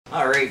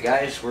Alright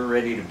guys, we're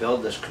ready to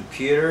build this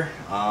computer.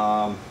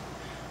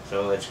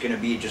 So it's going to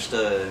be just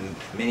a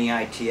mini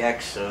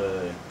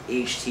ITX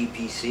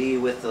HTPC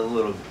with a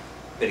little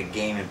bit of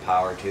gaming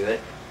power to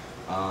it.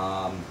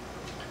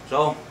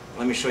 So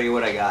let me show you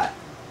what I got.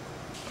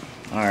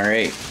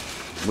 Alright,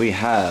 we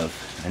have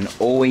an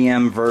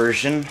OEM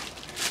version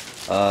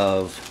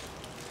of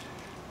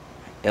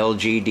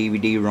LG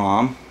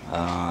DVD-ROM.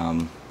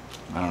 I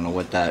don't know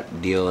what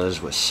that deal is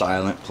with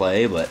Silent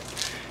Play, but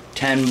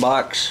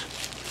 $10.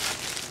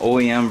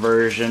 OEM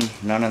version,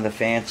 none of the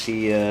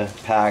fancy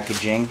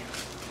packaging,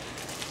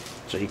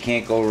 so you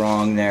can't go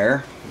wrong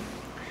there.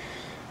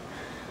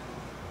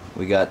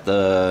 We got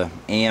the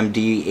AMD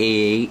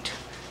A8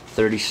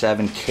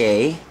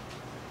 37K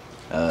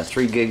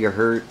 3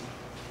 gigahertz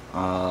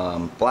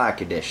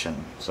black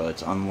edition, so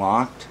it's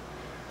unlocked.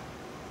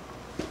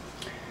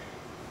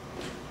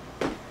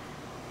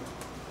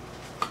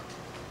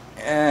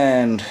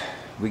 And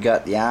we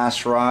got the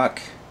ASRock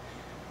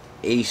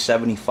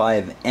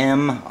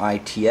A75M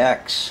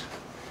ITX.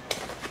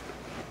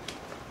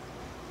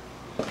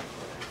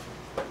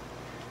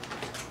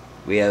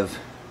 We have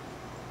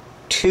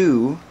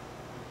two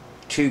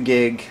 2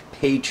 gig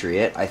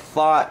Patriot. I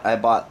thought I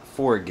bought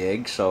 4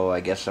 gig, so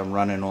I guess I'm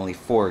running only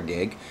 4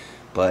 gig,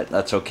 but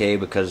that's okay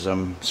because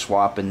I'm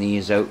swapping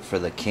these out for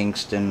the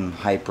Kingston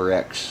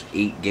HyperX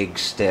 8 gig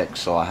stick,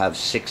 so I'll have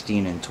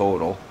 16 in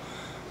total.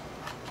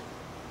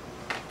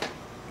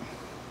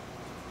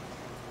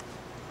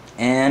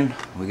 And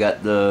we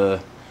got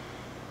the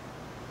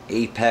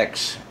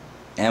Apex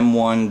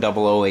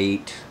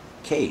M1008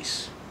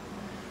 case.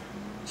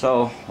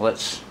 So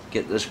let's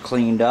get this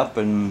cleaned up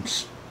and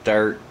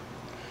start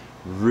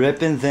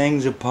ripping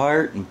things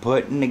apart and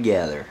putting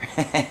together.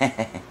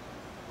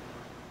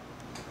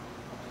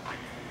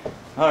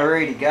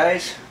 Alrighty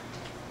guys,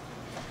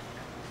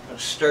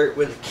 let's start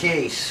with the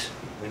case.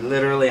 We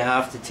literally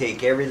have to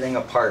take everything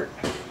apart.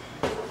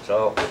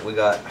 So we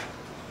got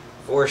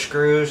 4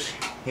 screws.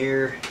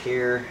 Here,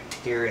 here,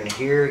 here, and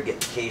here.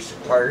 Get the case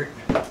apart.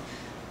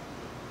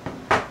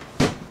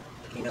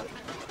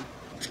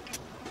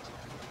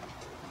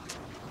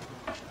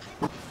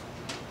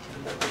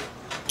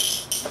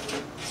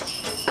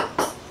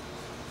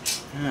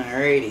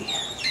 Alrighty,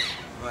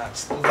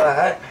 that's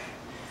that.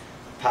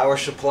 Power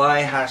supply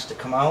has to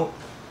come out.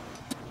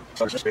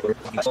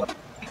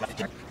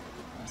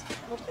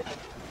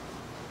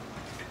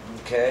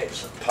 Okay,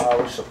 so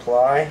power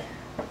supply.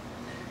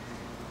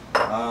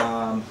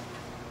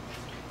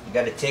 You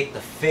got to take the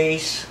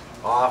face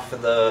off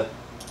of the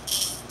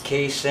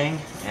casing,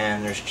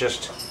 and there's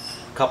just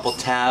a couple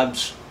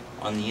tabs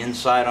on the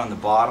inside on the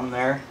bottom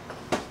there.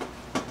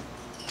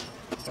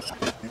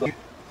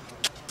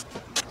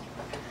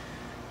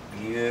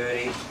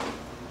 Beauty.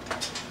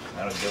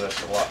 That'll give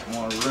us a lot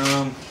more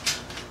room.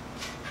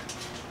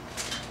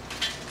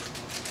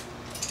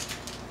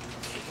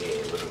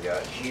 Okay, what do we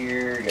got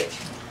here?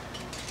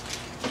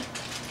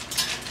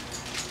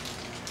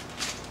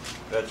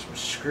 Got some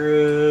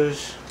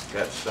screws,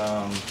 got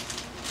some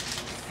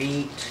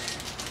feet,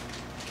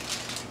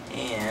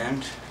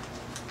 and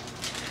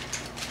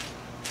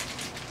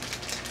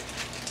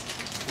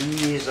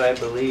these, I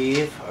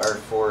believe, are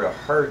for a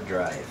hard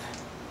drive.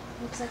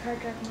 Looks like hard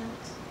drive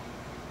mounts.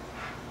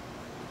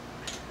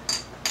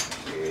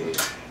 Okay,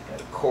 got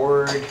a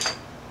cord,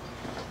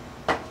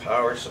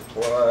 power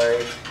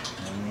supply,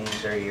 and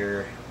these are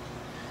your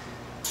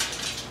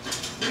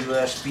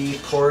USB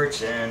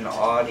ports and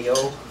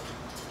audio.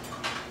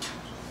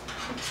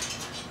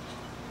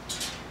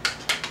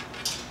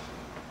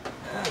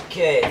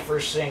 Okay,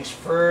 first things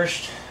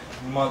first,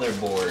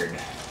 motherboard.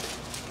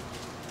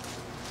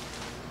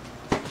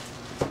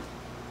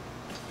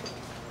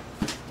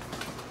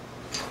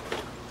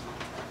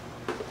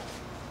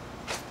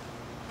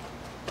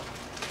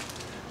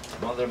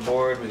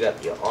 Motherboard, we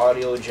got the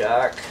audio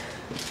jack,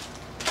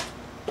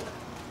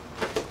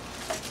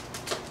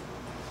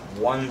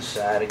 1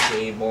 SATA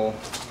cable,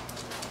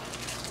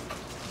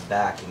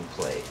 backing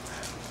plate.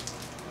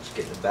 Let's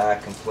get the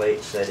backing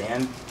plate set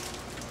in.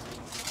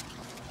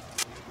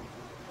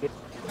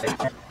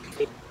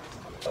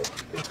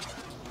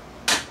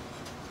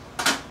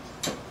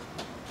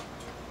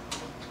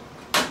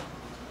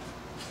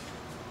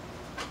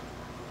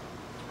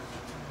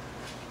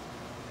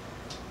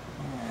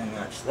 And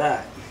that's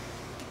that.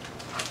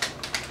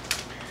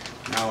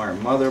 Now our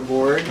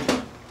motherboard.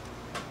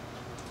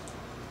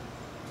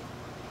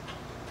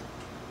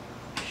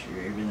 Make sure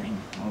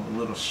everything, all the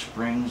little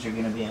springs are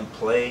going to be in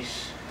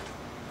place.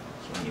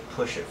 So when you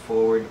push it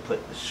forward to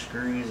put the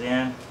screws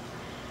in,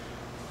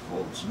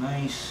 holds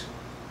nice.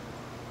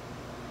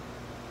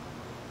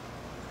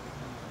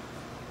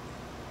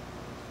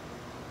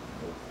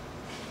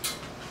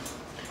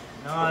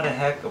 Not a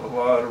heck of a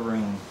lot of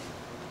room.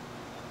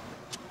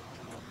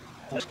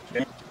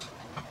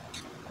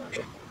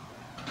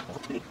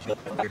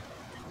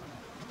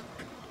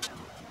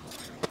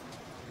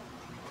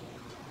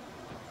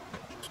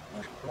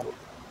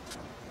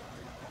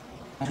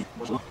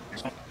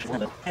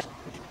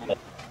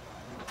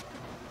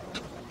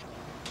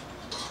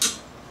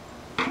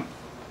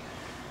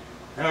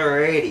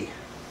 Alrighty.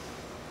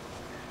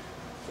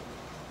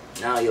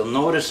 Now you'll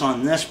notice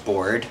on this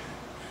board,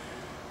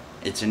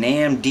 it's an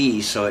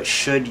AMD, so it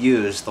should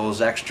use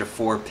those extra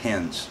 4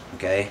 pins,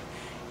 okay?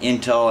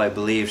 Intel, I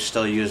believe,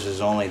 still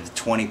uses only the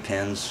 20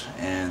 pins,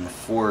 and the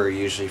 4 are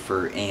usually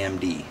for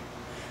AMD.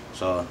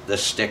 So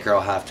this sticker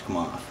will have to come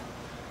off.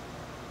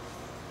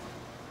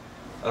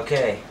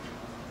 Okay,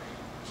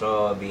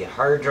 so it'll be a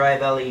hard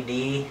drive LED,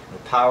 the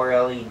power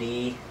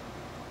LED,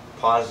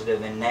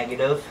 positive and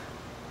negative,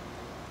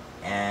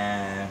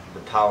 and the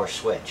power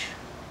switch.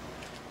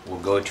 We'll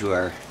go to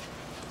our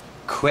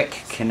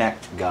quick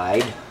connect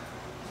guide,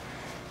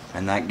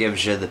 and that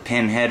gives you the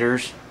pin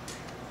headers,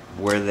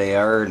 where they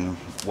are and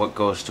what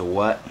goes to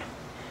what.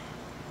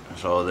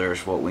 So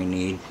there's what we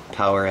need: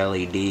 power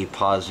LED,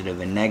 positive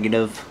and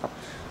negative.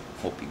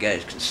 Hope you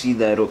guys can see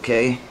that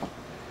okay.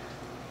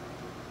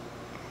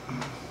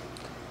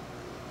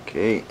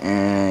 Okay,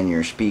 and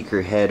your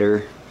speaker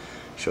header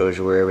shows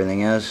you where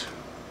everything is.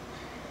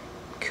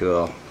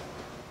 Cool.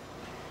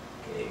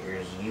 Okay,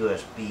 here's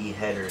USB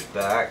headers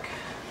back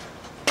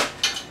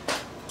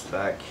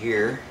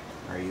here,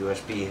 our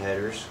USB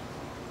headers.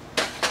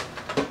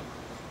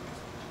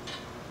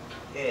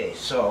 Okay,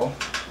 so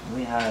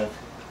we have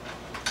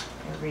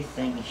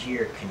everything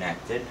here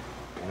connected,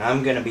 and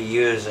I'm going to be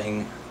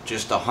using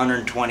just a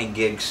 120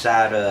 gig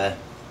SATA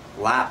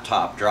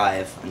laptop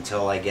drive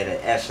until I get an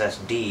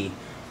SSD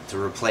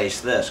to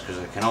replace this, because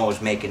I can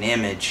always make an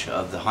image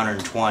of the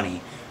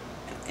 120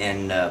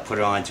 and put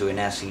it onto an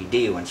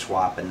SSD when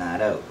swapping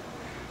that out.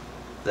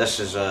 This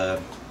is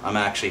I'm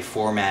actually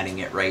formatting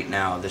it right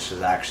now. This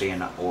is actually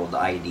an old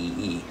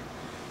IDE.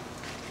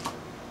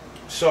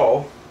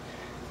 So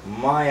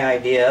my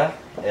idea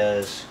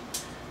is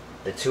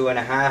the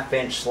 2.5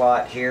 inch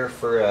slot here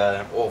for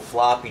an old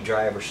floppy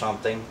drive or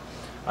something.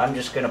 I'm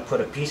just going to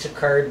put a piece of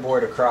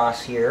cardboard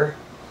across here,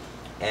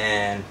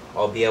 and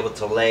I'll be able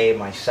to lay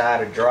my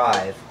SATA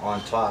drive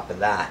on top of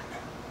that.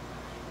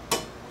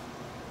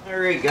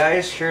 Alright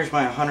guys, here's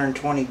my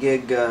 120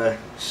 gig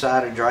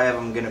SATA drive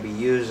I'm going to be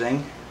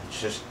using.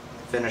 It's just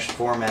finished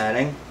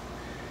formatting.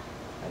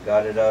 I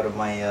got it out of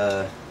my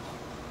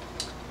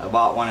I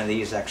bought one of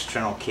these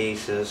external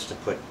cases to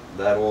put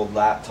that old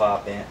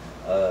laptop in,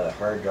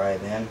 hard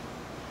drive in.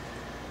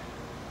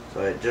 So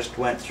it just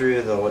went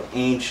through the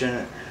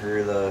ancient,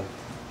 or the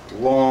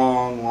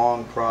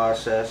long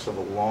process of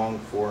a long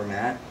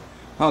format.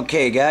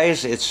 Okay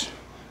guys, it's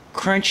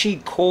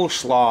crunchy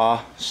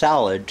coleslaw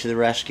salad to the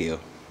rescue.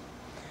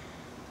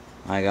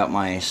 I got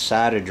my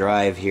SATA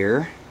drive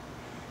here,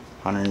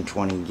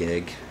 120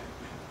 gig.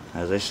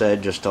 As I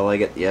said, just till I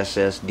get the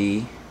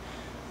SSD.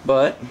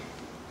 But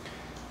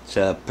it's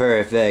a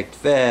perfect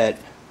fit.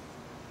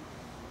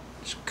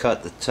 Just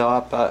cut the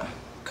top,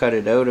 cut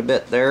it out a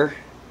bit there.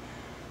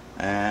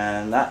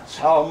 And that's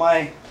how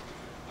my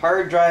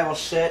hard drive will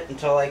sit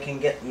until I can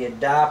get the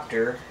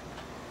adapter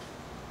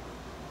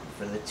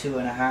for the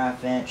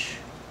 2.5 inch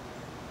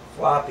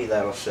floppy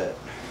that'll sit.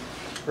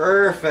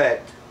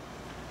 Perfect.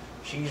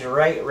 She's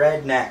right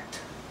rednecked.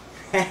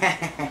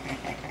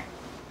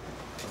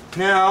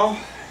 Now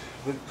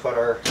we put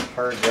our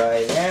hard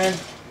drive in.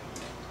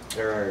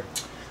 There's our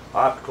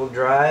optical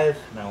drive.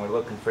 Now we're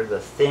looking for the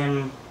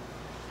thin,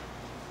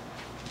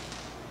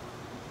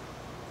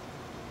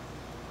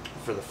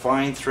 for the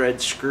fine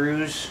thread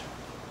screws.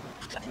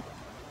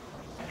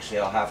 Actually,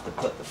 I'll have to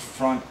put the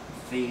front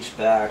face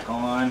back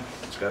on.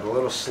 It's got a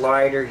little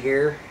slider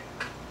here.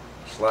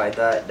 Slide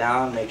that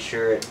down, make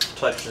sure it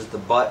touches the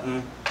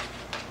button.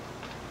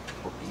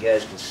 Hope you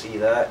guys can see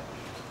that.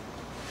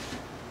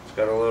 It's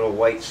got a little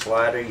white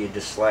slider. You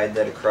just slide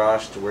that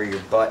across to where your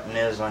button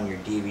is on your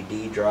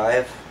DVD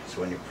drive. So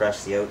when you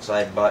press the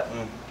outside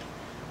button,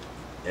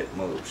 it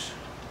moves.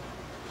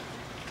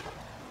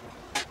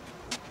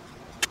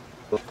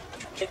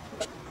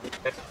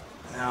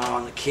 Now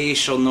on the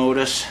case you'll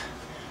notice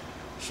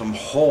some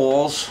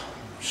holes,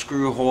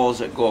 screw holes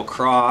that go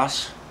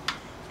across.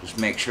 Just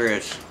make sure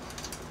it's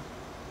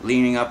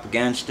leaning up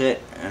against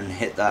it and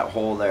hit that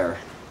hole there.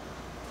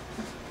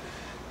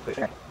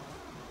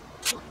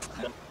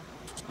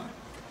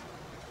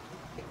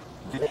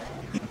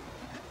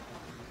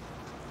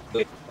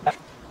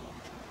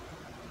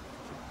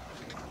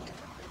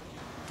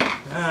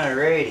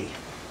 Alrighty,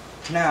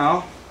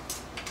 now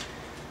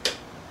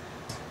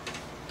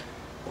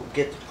we'll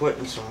get to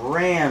putting some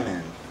RAM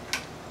in.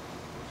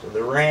 So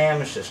the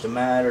RAM is just a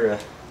matter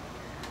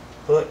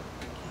of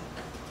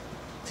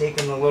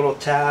taking the little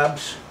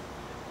tabs,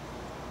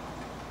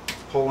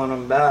 pulling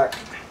them back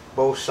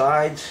both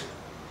sides,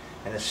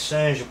 and as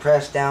soon as you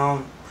press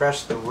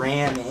the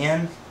RAM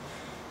in,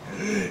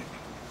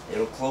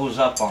 it'll close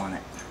up on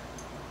it.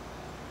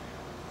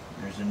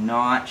 There's a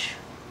notch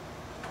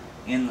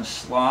in the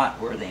slot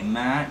where they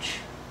match.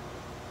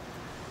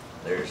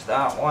 There's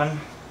that one.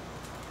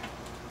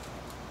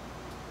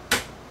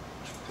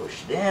 Just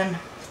push it in,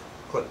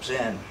 clips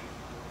in.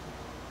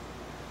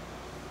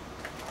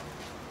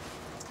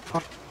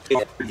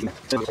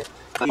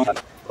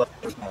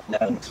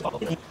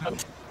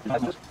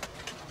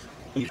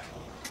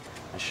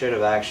 I should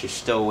have actually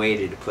still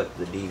waited to put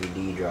the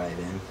DVD drive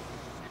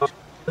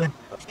in.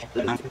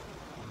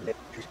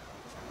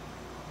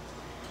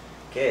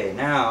 Okay,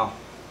 now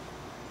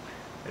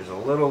there's a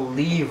little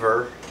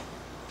lever.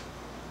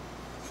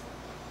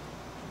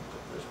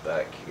 Put this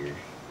back here.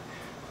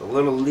 A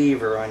little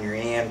lever on your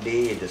AMD.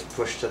 You just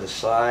push to the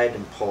side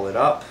and pull it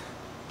up.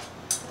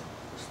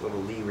 This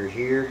little lever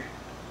here.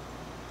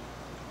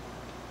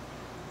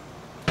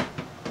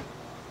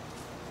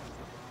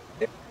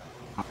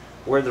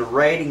 Where the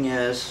writing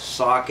is,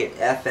 socket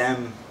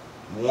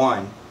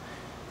FM1,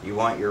 you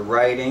want your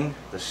writing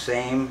the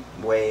same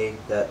way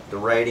that the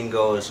writing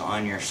goes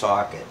on your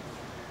socket.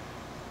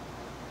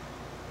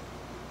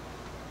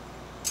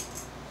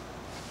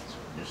 So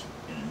we're just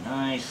going to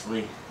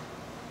nicely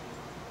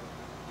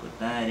put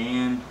that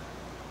in,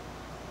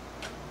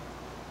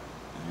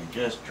 and it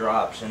just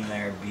drops in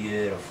there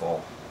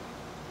beautiful.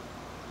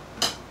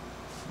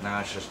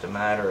 Now it's just a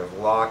matter of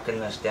locking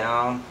this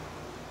down.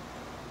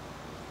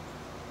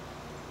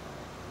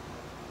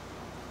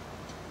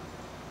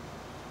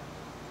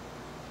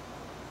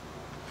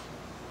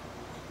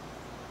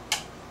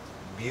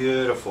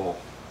 Beautiful.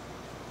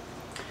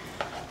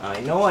 I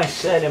know I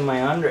said in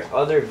my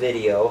other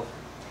video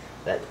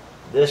that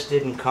this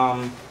didn't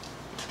come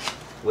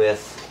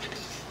with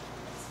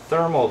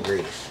thermal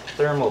grease,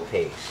 thermal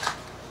paste,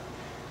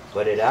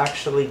 but it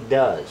actually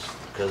does,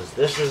 because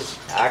this is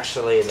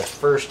actually the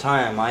first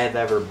time I have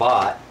ever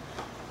bought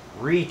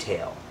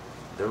retail,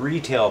 the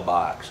retail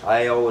box.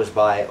 I always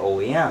buy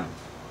OEM.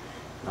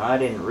 Now, I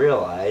didn't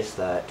realize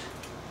that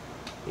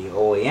the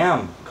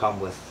OEM come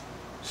with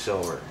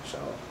silver, so.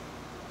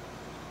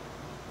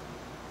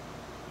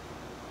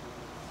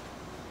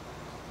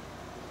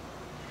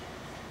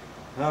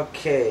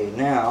 Okay,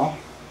 now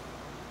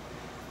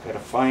got to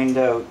find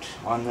out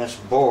on this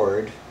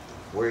board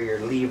where your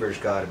lever's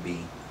got to be,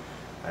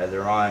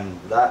 either on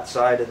that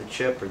side of the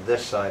chip or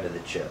this side of the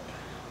chip.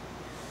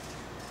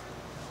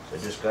 So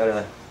just got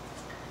to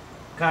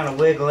kind of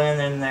wiggle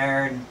in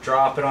there and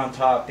drop it on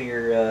top of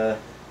your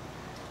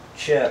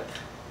chip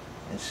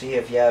and see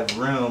if you have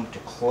room to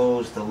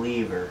close the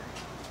lever.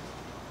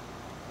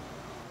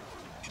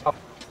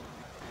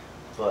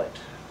 But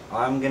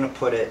I'm gonna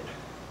put it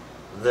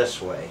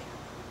this way.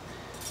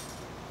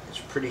 It's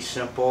pretty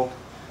simple.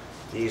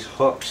 These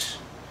hooks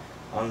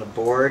on the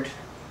board,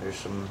 there's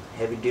some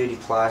heavy duty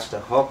plastic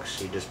hooks.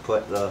 You just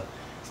put the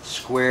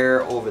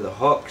square over the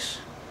hooks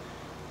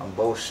on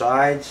both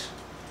sides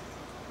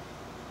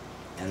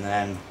and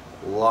then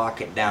lock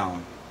it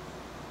down.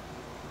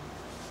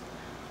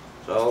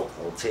 So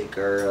we'll take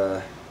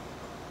our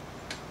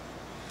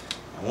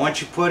and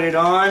once you put it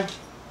on,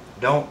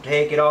 don't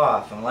take it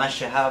off unless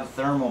you have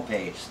thermal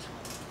paste.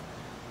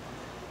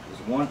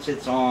 Once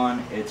it's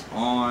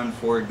on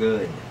for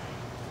good.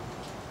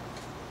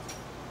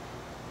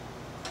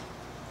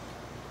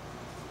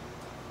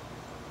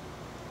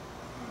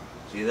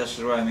 See, this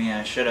is what I mean.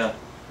 I should have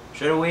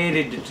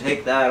waited to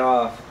take that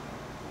off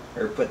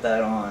or put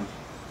that on.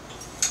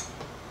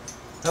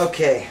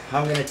 Okay,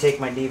 I'm gonna take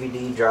my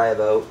DVD drive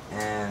out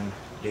and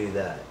do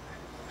that.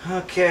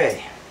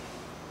 Okay.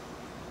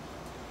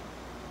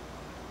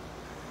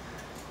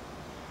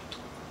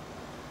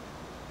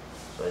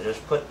 So I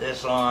just put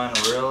this on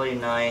really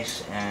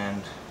nice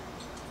and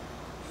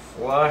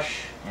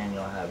flush, and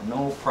you'll have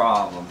no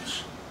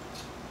problems.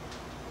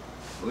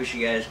 I wish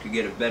you guys could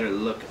get a better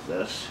look at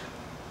this,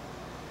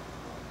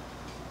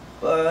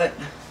 but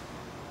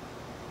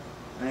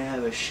I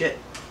have a shit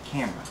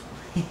camera.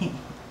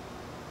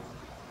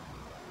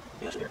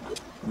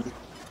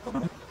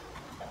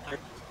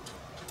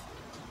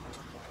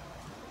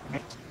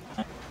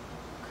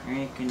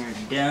 Cranking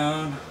her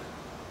down,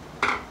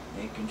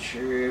 making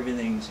sure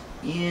everything's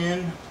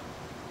in,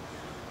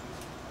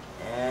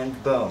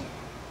 and boom,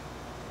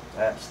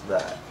 that's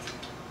that.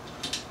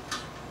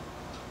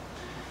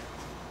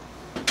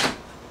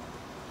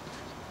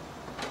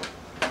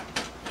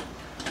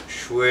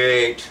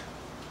 Sweet.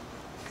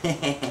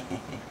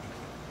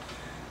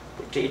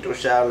 Potato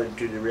salad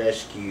to the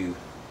rescue.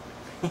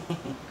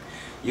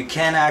 You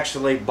can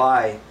actually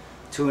buy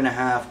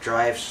 2.5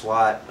 drive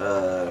slot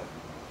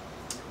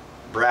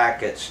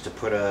brackets to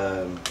put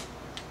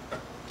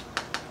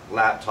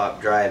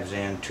laptop drives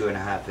in,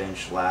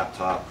 2.5-inch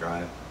laptop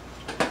drive.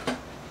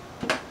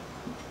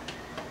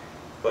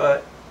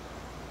 But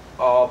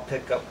I'll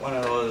pick up one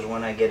of those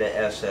when I get an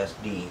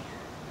SSD.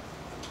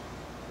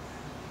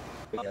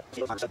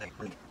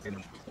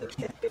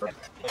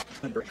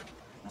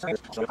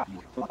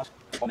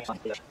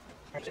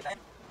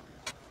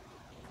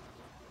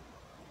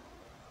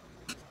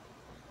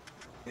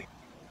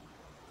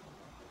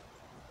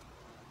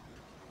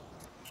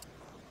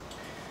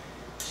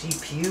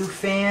 CPU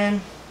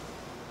fan.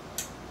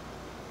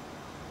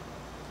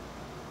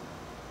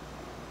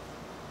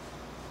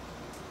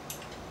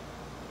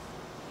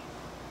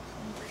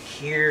 Over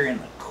here in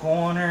the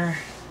corner,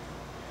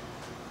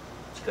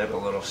 it's got a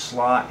little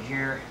slot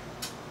here.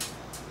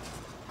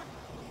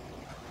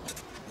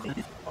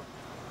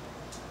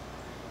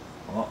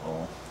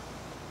 Uh-oh.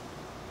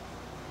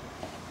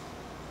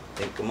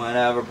 think I might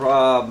have a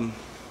problem.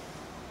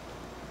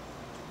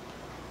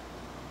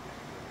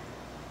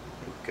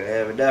 I think I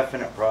have a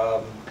definite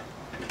problem.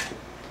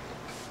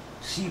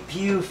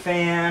 CPU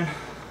fan,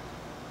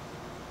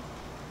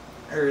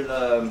 or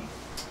the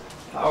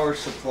power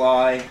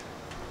supply,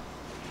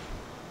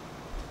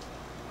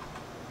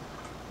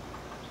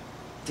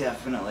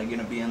 definitely going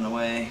to be in the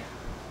way.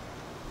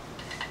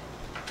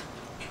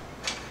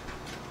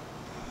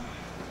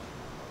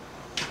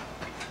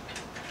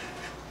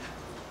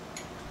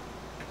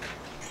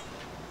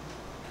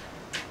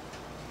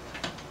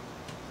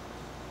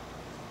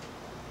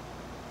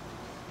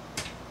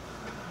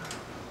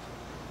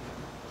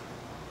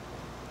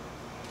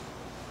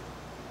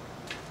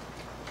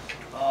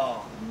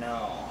 Oh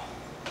no.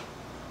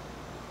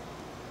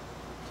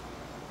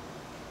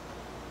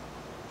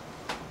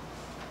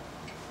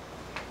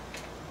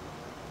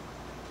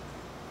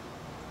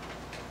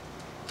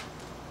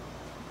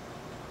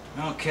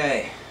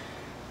 Okay,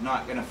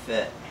 not gonna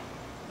fit.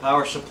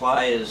 Power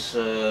supply is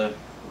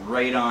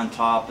right on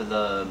top of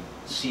the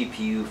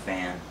CPU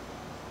fan.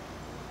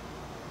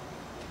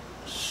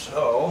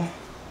 So,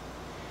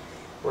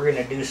 we're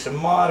gonna do some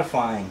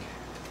modifying.